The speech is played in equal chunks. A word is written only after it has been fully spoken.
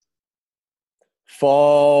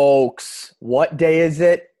Folks, what day is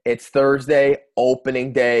it? It's Thursday,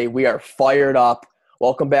 opening day. We are fired up.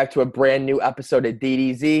 Welcome back to a brand new episode of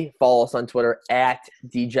DDZ. Follow us on Twitter at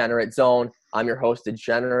Degenerate Zone. I'm your host,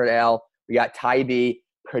 Degenerate Al. We got Ty B,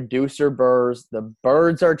 producer Burrs. The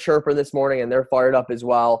birds are chirping this morning, and they're fired up as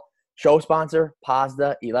well. Show sponsor,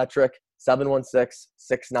 Pazda Electric,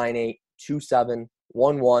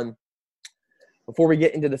 716-698-2711. Before we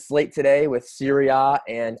get into the slate today with Serie A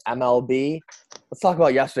and MLB, let's talk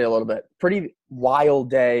about yesterday a little bit. Pretty wild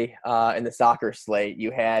day in the soccer slate.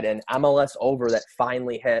 You had an MLS over that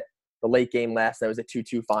finally hit the late game last night. It was a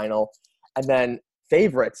 2-2 final. And then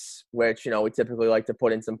favorites, which, we typically like to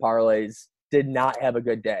put in some parlays, did not have a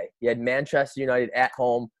good day. You had Manchester United at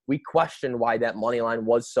home. We questioned why that money line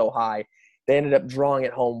was so high. They ended up drawing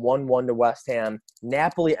at home 1-1 to West Ham.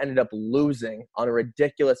 Napoli ended up losing on a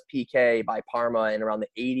ridiculous PK by Parma in around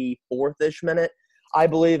the 84th-ish minute, I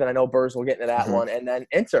believe. And I know Burrs will get into that one. And then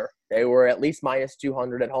Inter, they were at least minus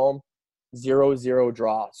 200 at home, 0-0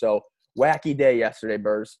 draw. So wacky day yesterday,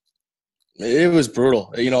 Burrs. It was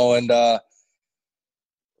brutal, and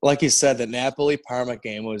like you said, the Napoli-Parma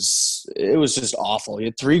game was just awful. You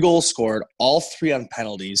had 3 goals scored, all 3 on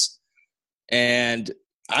penalties. And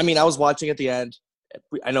I was watching at the end.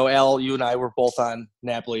 I know, Al, you and I were both on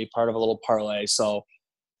Napoli, part of a little parlay.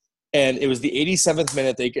 And it was the 87th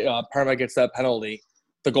minute. Parma gets that penalty,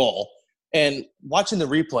 the goal. And watching the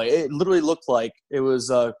replay, it literally looked like it was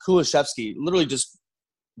Kulusevski literally just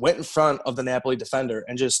went in front of the Napoli defender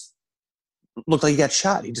and just looked like he got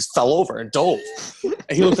shot. He just fell over and dove.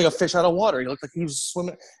 And he looked like a fish out of water. He looked like he was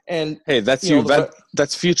swimming. And hey, that's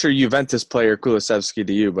that's future Juventus player Kulusevski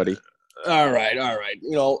to you, buddy. All right.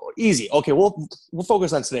 Easy. Okay, we'll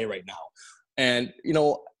focus on today right now. And,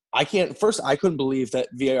 I couldn't believe that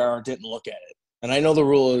VAR didn't look at it. And I know the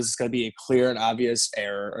rule is going to be a clear and obvious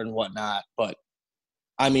error and whatnot, but,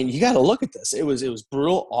 you got to look at this. It was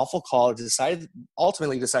brutal, awful call. It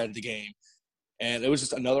ultimately decided the game. And it was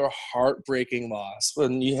just another heartbreaking loss.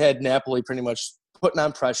 When you had Napoli pretty much putting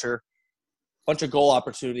on pressure, bunch of goal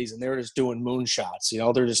opportunities, and they were just doing moonshots.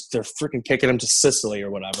 They're freaking kicking them to Sicily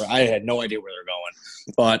or whatever. I had no idea where they're going.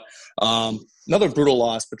 But another brutal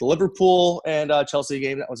loss. But the Liverpool and Chelsea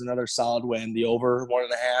game, that was another solid win. The over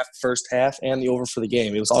 1.5 first half and the over for the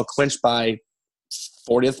game. It was all clinched by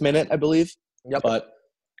 40th minute, I believe. Yep. But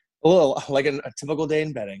a little like a typical day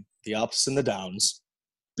in betting, the ups and the downs.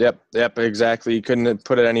 Yep, exactly. You couldn't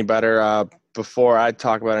put it any better. Before I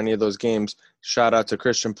talk about any of those games, shout out to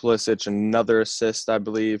Christian Pulisic, another assist, I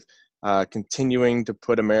believe, continuing to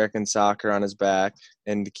put American soccer on his back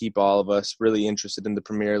and to keep all of us really interested in the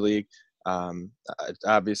Premier League.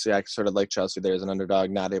 Obviously, I sort of like Chelsea there as an underdog,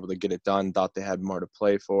 not able to get it done, thought they had more to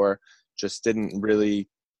play for, just didn't really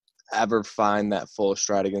ever find that full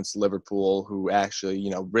stride against Liverpool, who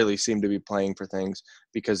actually, really seemed to be playing for things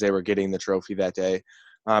because they were getting the trophy that day.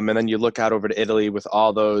 And then you look out over to Italy with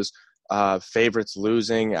all those favorites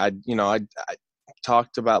losing. We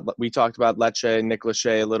talked about Lecce, Nick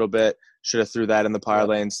Lachey a little bit. Should have threw that in the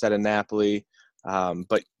parlay instead of Napoli.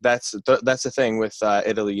 But that's the thing with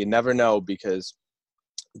Italy. You never know because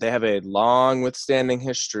they have a long withstanding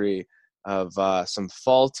history of some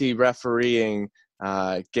faulty refereeing,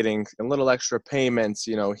 getting a little extra payments,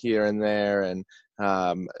 here and there, and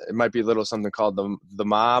it might be a little something called the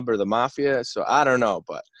mob or the mafia. So I don't know,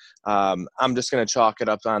 but I'm just going to chalk it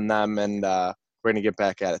up on them, and we're going to get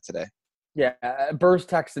back at it today. Yeah, Burrs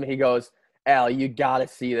texted me. He goes, Al, you got to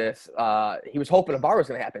see this. He was hoping a bar was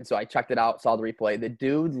going to happen, so I checked it out, saw the replay. The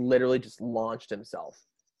dude literally just launched himself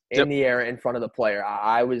in the air in front of the player.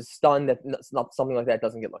 I was stunned that something like that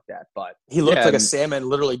doesn't get looked at. But he looked like a salmon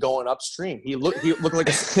literally going upstream. He looked like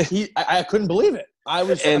I couldn't believe it.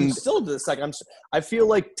 I'm still to this. I feel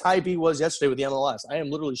like Ty B was yesterday with the MLS. I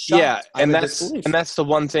am literally shocked. Yeah, and that's the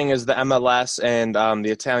one thing is the MLS and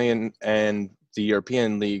the Italian and the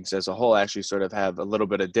European leagues as a whole actually sort of have a little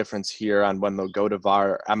bit of difference here on when they'll go to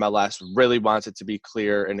VAR. MLS really wants it to be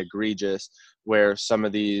clear and egregious, where some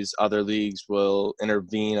of these other leagues will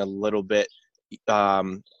intervene a little bit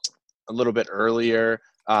earlier,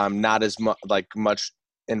 not as much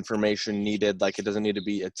information needed. Like, it doesn't need to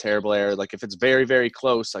be a terrible error. Like, if it's very, very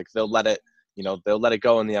close, like they'll let it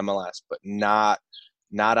go in the MLS, but not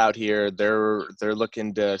out here. They're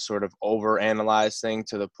looking to sort of overanalyze things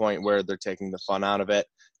to the point where they're taking the fun out of it.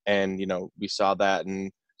 And, we saw that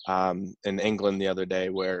in England the other day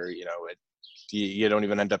where, you don't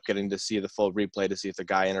even end up getting to see the full replay to see if the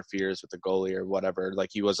guy interferes with the goalie or whatever. Like,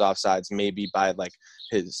 he was offsides maybe by like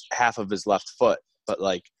his half of his left foot, but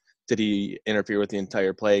like, did he interfere with the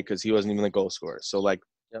entire play? Because he wasn't even the goal scorer. So like,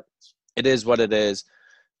 It is what it is.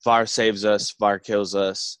 VAR saves us, VAR kills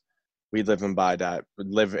us. We live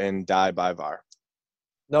and die by VAR.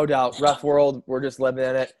 No doubt. Ref world, we're just living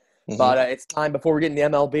in it. Mhm. But it's time. Before we get into the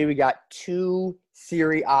MLB, we got 2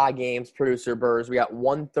 Serie A games, producer Burrs. We got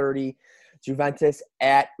 1:30 Juventus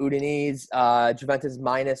at Udinese. Juventus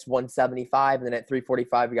minus 175. And then at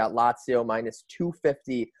 3:45, we got Lazio minus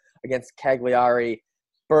 250 against Cagliari.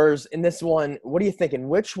 Burrs, in this one, what are you thinking?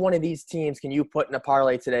 Which one of these teams can you put in a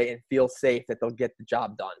parlay today and feel safe that they'll get the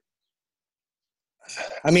job done?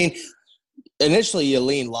 I mean, initially you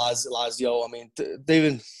lean Lazio. I mean,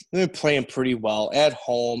 they've been playing pretty well at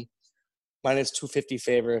home, minus 250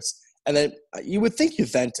 favorites. And then you would think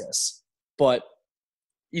Juventus, but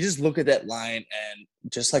you just look at that line, and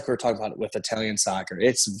just like we were talking about with Italian soccer,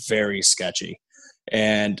 it's very sketchy.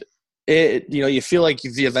 And you feel like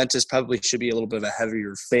Juventus probably should be a little bit of a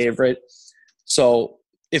heavier favorite. So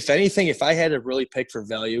if anything, if I had to really pick for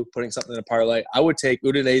value, putting something in a parlay, I would take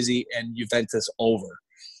Udinese and Juventus over.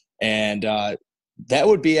 And that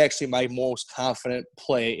would be actually my most confident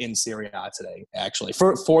play in Serie A today, actually,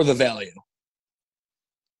 for the value.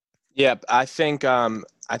 Yeah, I think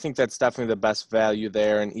that's definitely the best value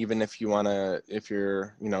there. And even if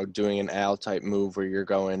you're doing an Al type move where you're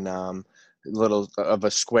going a little of a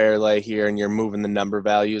square lay here and you're moving the number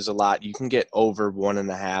values a lot, you can get over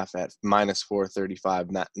 1.5 at minus 435.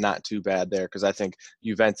 Not too bad there, because I think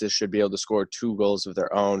Juventus should be able to score 2 goals of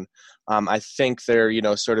their own. I think they're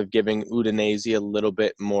sort of giving Udinese a little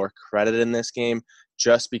bit more credit in this game,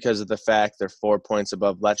 just because of the fact they're 4 points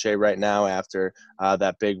above Lecce right now after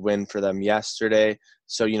that big win for them yesterday.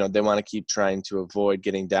 So, they want to keep trying to avoid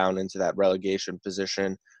getting down into that relegation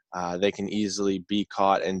position. They can easily be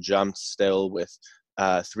caught and jumped still with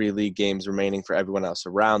 3 league games remaining for everyone else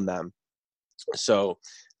around them. So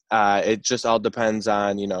it just all depends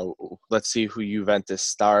on, let's see who Juventus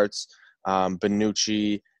starts.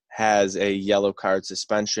 Bonucci has a yellow card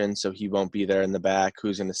suspension, so he won't be there in the back.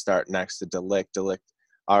 Who's going to start next to De Ligt? De Ligt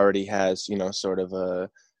already has, sort of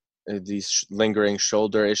these lingering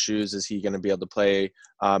shoulder issues. Is he going to be able to play?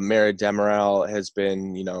 Mary Demiral has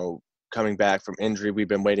been, coming back from injury. We've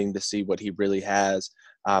been waiting to see what he really has.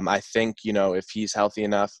 I think, if he's healthy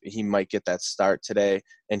enough, he might get that start today.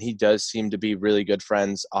 And he does seem to be really good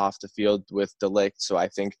friends off the field with De Ligt. So I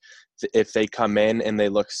think if they come in and they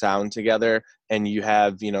look sound together, and you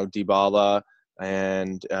have, Dybala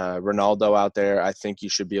and Ronaldo out there, I think you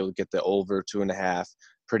should be able to get the over 2.5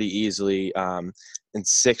 pretty easily. In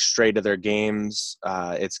 6 straight of their games,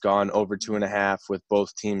 it's gone over 2.5 with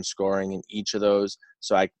both teams scoring in each of those.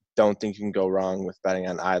 So I don't think you can go wrong with betting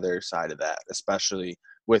on either side of that, especially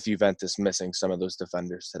with Juventus missing some of those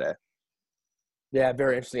defenders today. Yeah,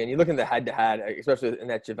 very interesting. And you look in the head-to-head, especially in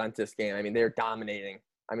that Juventus game, I mean, they're dominating.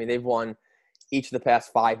 I mean, they've won each of the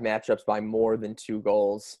past 5 matchups by more than 2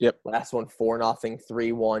 goals. Yep. Last one, 4-0,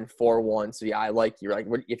 3-1, 4-1. So, yeah, I like you. Like,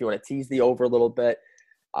 if you want to tease the over a little bit,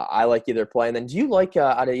 I like either play. And then do you like,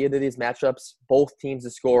 out of either of these matchups, both teams to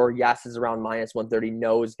score? Yes is around minus 130.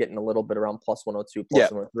 No is getting a little bit around plus 102,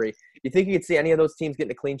 plus 103. You think you could see any of those teams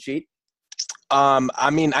getting a clean sheet? I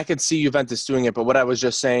mean, I could see Juventus doing it, but what I was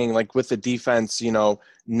just saying, like with the defense,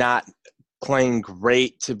 not playing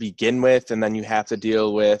great to begin with, and then you have to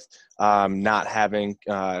deal with not having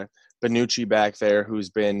Bonucci back there, who's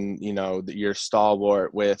been, your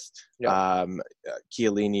stalwart with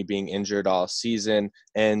Chiellini being injured all season.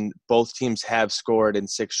 And both teams have scored in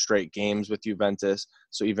 6 straight games with Juventus.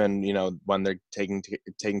 So even, when they're taking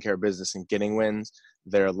care of business and getting wins,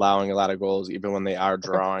 they're allowing a lot of goals. Even when they are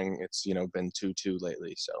drawing, it's, been 2-2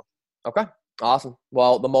 lately. So. Okay, awesome.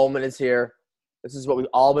 Well, the moment is here. This is what we've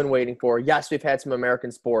all been waiting for. Yes, we've had some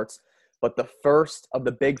American sports, but the first of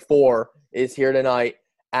the big 4 is here tonight.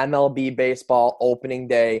 MLB baseball opening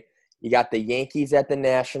day. You got the Yankees at the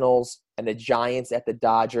Nationals and the Giants at the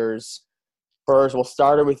Dodgers. First, we'll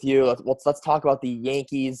start it with you. Let's talk about the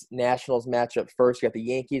Yankees-Nationals matchup first. You got the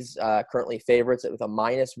Yankees currently favorites with a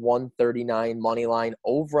minus 139 money line,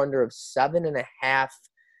 over-under of 7.5.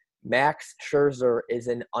 Max Scherzer is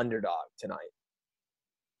an underdog tonight.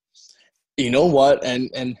 You know what?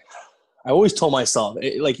 And I always told myself,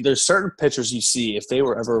 there's certain pitchers you see, if they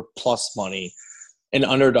were ever plus money, an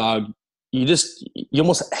underdog, you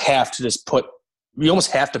almost have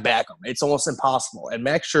to back them. It's almost impossible. And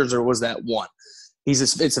Max Scherzer was that one.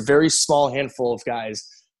 It's a very small handful of guys,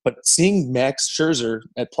 but seeing Max Scherzer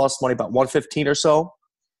at plus money, about 115 or so,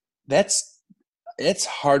 it's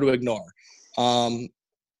hard to ignore.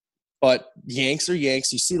 But Yanks are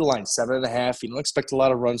Yanks. You see the line 7.5. You don't expect a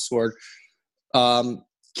lot of runs scored.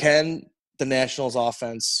 Can the Nationals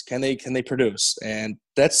offense, can they produce? And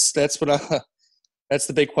that's what That's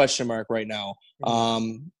the big question mark right now.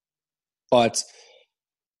 But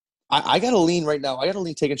I got to lean right now. I got to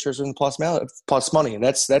lean taking Scherzer and plus money, and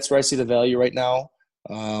that's where I see the value right now.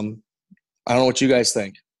 I don't know what you guys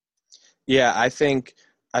think. Yeah, I think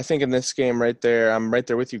in this game right there, I'm right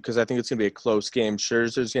there with you because I think it's going to be a close game.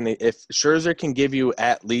 If Scherzer can give you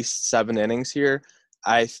at least 7 innings here,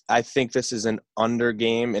 I think this is an under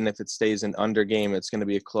game, and if it stays an under game, it's going to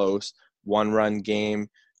be a close 1-run game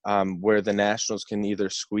where the Nationals can either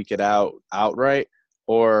squeak it out outright,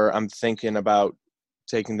 or I'm thinking about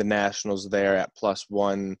taking the Nationals there at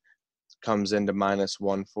 +1, comes into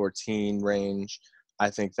 -114 range. I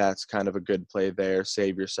think that's kind of a good play there.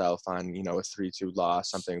 Save yourself on, a 3-2 loss,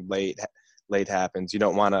 something late happens. You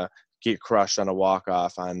don't want to get crushed on a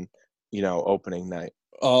walk-off on, opening night.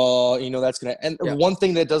 That's going to – and one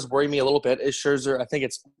thing that does worry me a little bit is Scherzer. I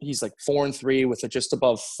think he's like 4-3 with a just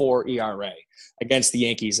above 4 ERA against the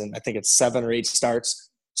Yankees, and I think it's 7 or 8 starts.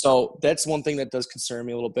 So that's one thing that does concern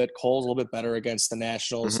me a little bit. Cole's a little bit better against the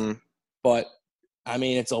Nationals. But – I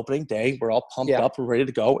mean, it's opening day. We're all pumped up. We're ready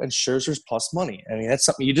to go. And Scherzer's plus money. I mean, that's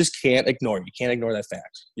something you just can't ignore. You can't ignore that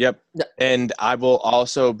fact. Yep. And I will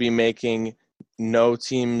also be making no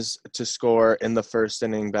teams to score in the first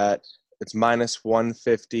inning bet. It's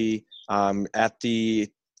 -150. At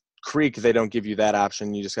the Creek, they don't give you that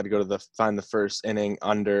option. You just got to go to find the first inning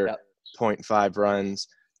under 0.5 runs.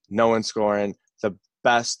 No one scoring. The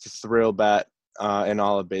best thrill bet in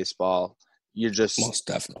all of baseball. You're just most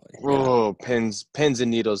definitely pins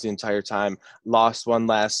and needles the entire time. Lost one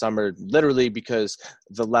last summer literally because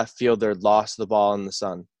the left fielder lost the ball in the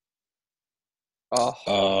sun.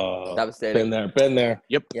 Devastating. Been there.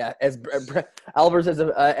 Yep. Yeah, as Albers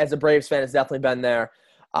as a Braves fan has definitely been there.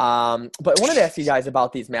 But I wanted to ask you guys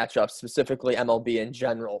about these matchups, specifically MLB in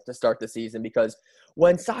general, to start the season, because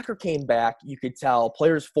when soccer came back, you could tell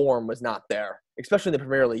players' form was not there. Especially in the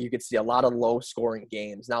Premier League, you could see a lot of low-scoring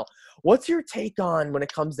games. Now, what's your take on when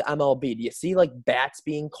it comes to MLB? Do you see, bats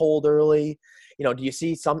being cold early? Do you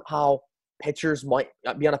see somehow pitchers might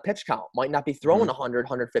be on a pitch count, might not be throwing 100,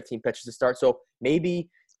 115 pitches to start? So maybe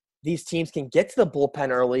these teams can get to the bullpen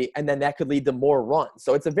early, and then that could lead to more runs.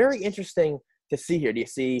 So it's a very interesting to see here. Do you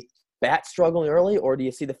see bats struggling early, or do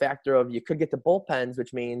you see the factor of you could get the bullpens,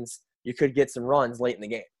 which means you could get some runs late in the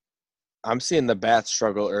game? I'm seeing the bats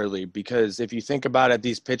struggle early because if you think about it,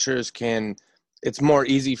 these pitchers it's more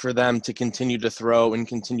easy for them to continue to throw and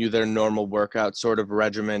continue their normal workout sort of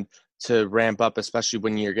regimen to ramp up, especially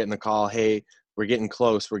when you're getting the call, hey, we're getting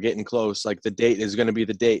close. Like the date is going to be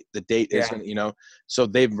the date. The date is going to, so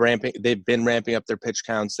they've been ramping up their pitch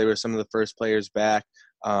counts. They were some of the first players back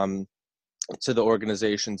to the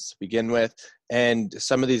organizations to begin with. And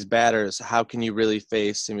some of these batters, how can you really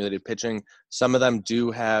face simulated pitching? Some of them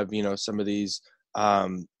do have, some of these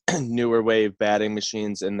newer wave batting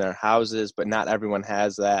machines in their houses, but not everyone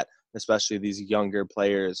has that, especially these younger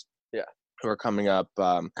players who are coming up,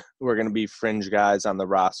 who are going to be fringe guys on the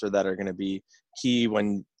roster that are going to be key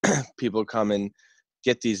when people come and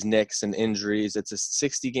get these nicks and injuries. It's a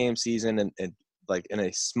 60-game season, and like in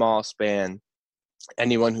a small span,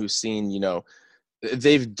 anyone who's seen,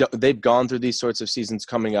 they've gone through these sorts of seasons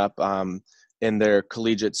coming up in their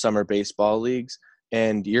collegiate summer baseball leagues,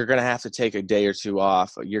 and you're going to have to take a day or two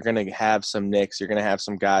off. You're going to have some nicks. You're going to have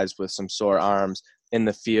some guys with some sore arms in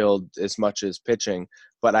the field as much as pitching.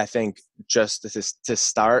 But I think just to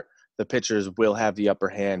start, the pitchers will have the upper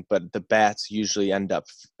hand, but the bats usually end up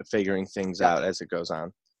figuring things out as it goes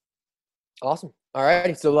on. Awesome. All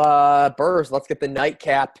right. So, Burrs, let's get the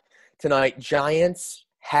nightcap tonight. Giants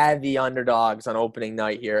heavy underdogs on opening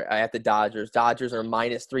night here at the Dodgers. Dodgers are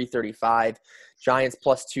 -335. Giants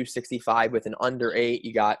 +265 with an under 8.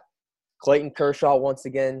 You got Clayton Kershaw once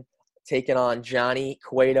again taking on Johnny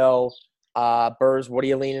Cueto. Burrs, what are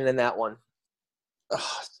you leaning in that one?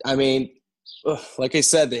 I mean, like I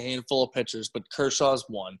said, the handful of pitchers, but Kershaw's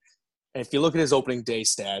one. And if you look at his opening day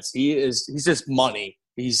stats, he's just money.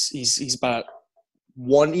 He's about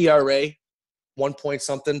 1 ERA, 1 point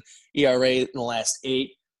something ERA in the last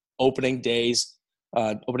 8 opening day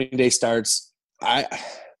starts. I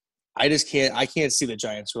can't see the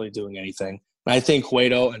Giants really doing anything. And I think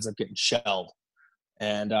Cueto ends up getting shelled.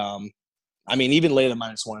 And I mean, even later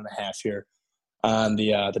 -1.5 here on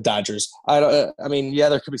the Dodgers. There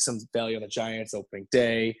could be some value on the Giants opening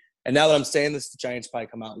day. And now that I'm saying this, the Giants probably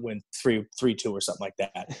come out and win 3-2 or something like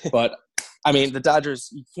that. But I mean, the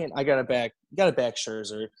Dodgers, you gotta back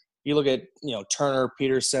Scherzer. You look at, Turner,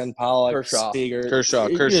 Peterson, Pollock, Seager. Kershaw.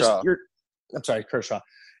 I'm sorry, Kershaw.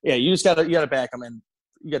 Yeah, you gotta back them, and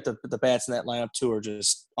you got the bats in that lineup too are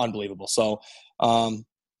just unbelievable. So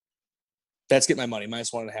that's getting my money,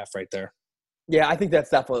 -1.5 right there. Yeah, I think that's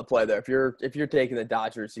definitely the play there. If you're taking the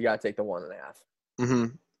Dodgers, you got to take the 1.5. Mm-hmm.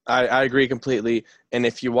 I agree completely. And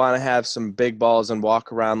if you want to have some big balls and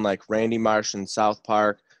walk around like Randy Marsh in South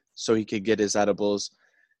Park so he could get his edibles,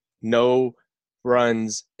 no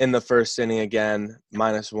runs in the first inning again,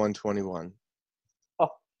 -121. Oh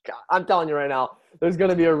God, I'm telling you right now, there's going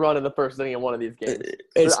to be a run in the first inning in one of these games.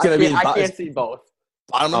 It's going to be I can't see both.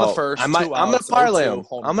 bottom of the first. I'm going to parlay him.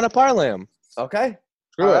 I'm going to parlay him. Okay.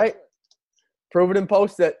 Screw All it. right. Prove it and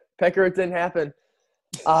post it. Picker, it didn't happen.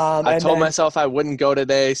 I told myself I wouldn't go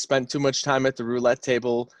today. Spent too much time at the roulette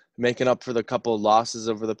table making up for the couple of losses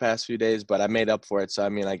over the past few days, but I made up for it. So, I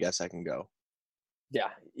mean, I guess I can go. Yeah,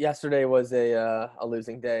 yesterday was a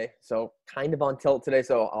losing day, so kind of on tilt today.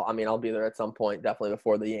 So, I mean, I'll be there at some point, definitely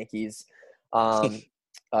before the Yankees.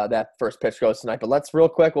 That first pitch goes tonight. But let's real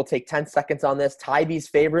quick, we'll take 10 seconds on this. Tybee's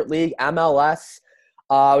favorite league, MLS.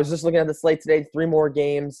 I was just looking at the slate today, 3 more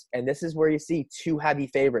games, and this is where you see 2 heavy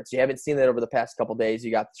favorites. You haven't seen that over the past couple days.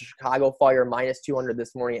 You got the Chicago Fire -200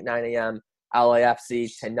 this morning at 9 a.m., LAFC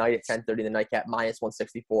tonight at 10:30, the nightcap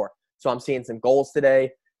 -164. So I'm seeing some goals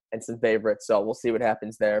today and some favorites, so we'll see what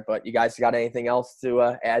happens there. But you guys got anything else to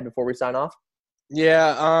add before we sign off?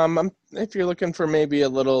 Yeah, if you're looking for maybe a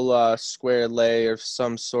little square lay of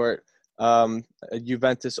some sort,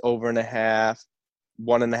 Juventus over and a half,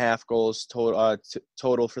 1.5 goals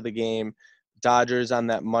total for the game. Dodgers on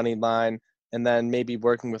that money line, and then maybe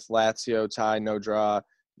working with Lazio, tie, no draw.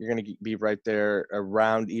 You're going to be right there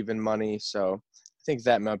around even money. So I think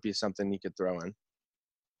that might be something you could throw in.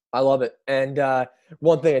 I love it. And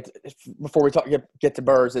one thing before we get to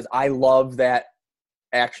Burrs is I love that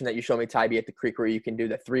action that you showed me, Tybee, at the Creek, where you can do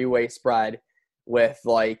the 3-way spread with,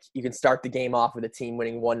 like, you can start the game off with a team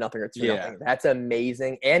winning 1-0 or 2-0. Yeah. That's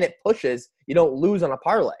amazing. And it pushes, you don't lose on a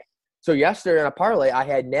parlay. So yesterday on a parlay, I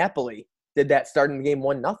had Napoli did that starting the game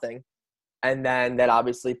 1-0. And then that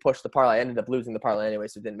obviously pushed the parlay. I ended up losing the parlay anyway,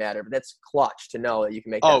 so it didn't matter. But that's clutch to know that you can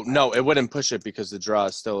make Oh, that no, it wouldn't push it because the draw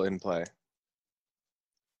is still in play.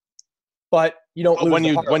 But you don't lose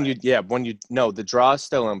the draw is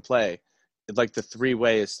still in play. Like the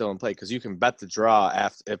 3-way is still in play because you can bet the draw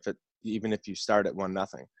even if you start at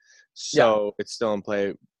 1-0. So It's still in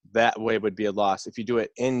play. That way would be a loss. If you do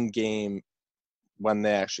it in game when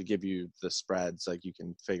they actually give you the spreads, like you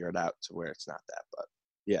can figure it out to where it's not that. But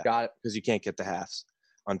yeah, got it. Because you can't get the halves,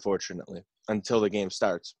 unfortunately, until the game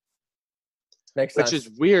starts. Makes sense. Which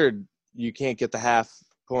is weird. You can't get the half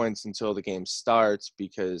points until the game starts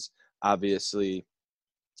because obviously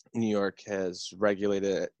New York has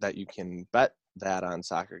regulated that you can bet that on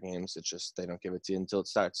soccer games. It's just they don't give it to you until it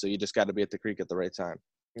starts. So you just got to be at the Creek at the right time.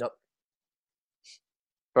 Nope.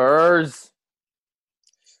 Burrs.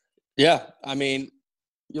 Yeah, I mean,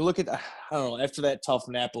 you look at, I don't know, after that tough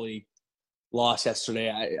Napoli loss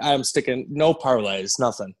yesterday, I'm sticking no parlays,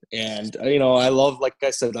 nothing. And, I love, like I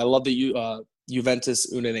said, I love the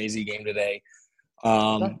Juventus Udinese game today.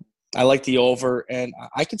 I like the over, and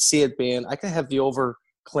I could see it being, I could have the over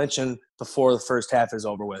clinching before the first half is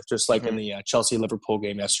over with, just like in the Chelsea-Liverpool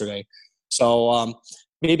game yesterday. So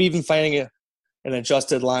maybe even finding an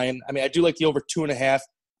adjusted line. I mean, I do like the over 2.5.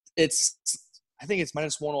 I think it's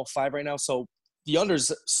 -105 right now, so the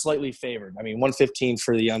under's slightly favored. I mean, 115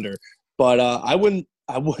 for the under. But I wouldn't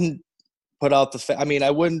put out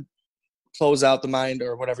I wouldn't close out the mind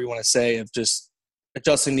or whatever you want to say of just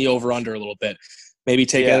adjusting the over-under a little bit. Maybe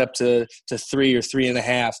take it up to 3 or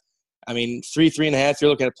 3.5. I mean, 3.5, you're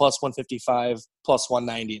looking at +155,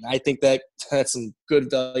 +190. And I think that's some good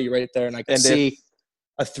value right there. And I can see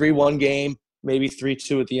a 3-1 game, maybe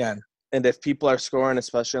 3-2 at the end. And if people are scoring,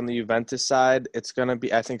 especially on the Juventus side, it's going to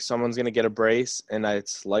be – I think someone's going to get a brace, and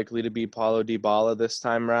it's likely to be Paulo Dybala this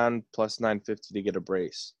time around, +950 to get a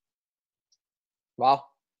brace. Wow.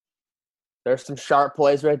 There's some sharp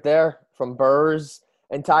plays right there from Burrs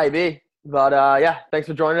and Tybee. But, thanks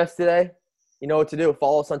for joining us today. You know what to do.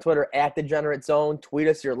 Follow us on Twitter @DegenerateZone. Tweet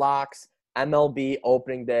us your locks. MLB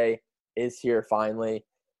opening day is here finally.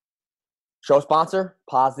 Show sponsor,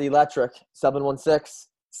 Paz the Electric,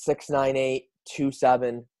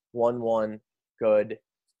 716-698-2711. Good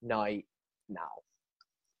night now.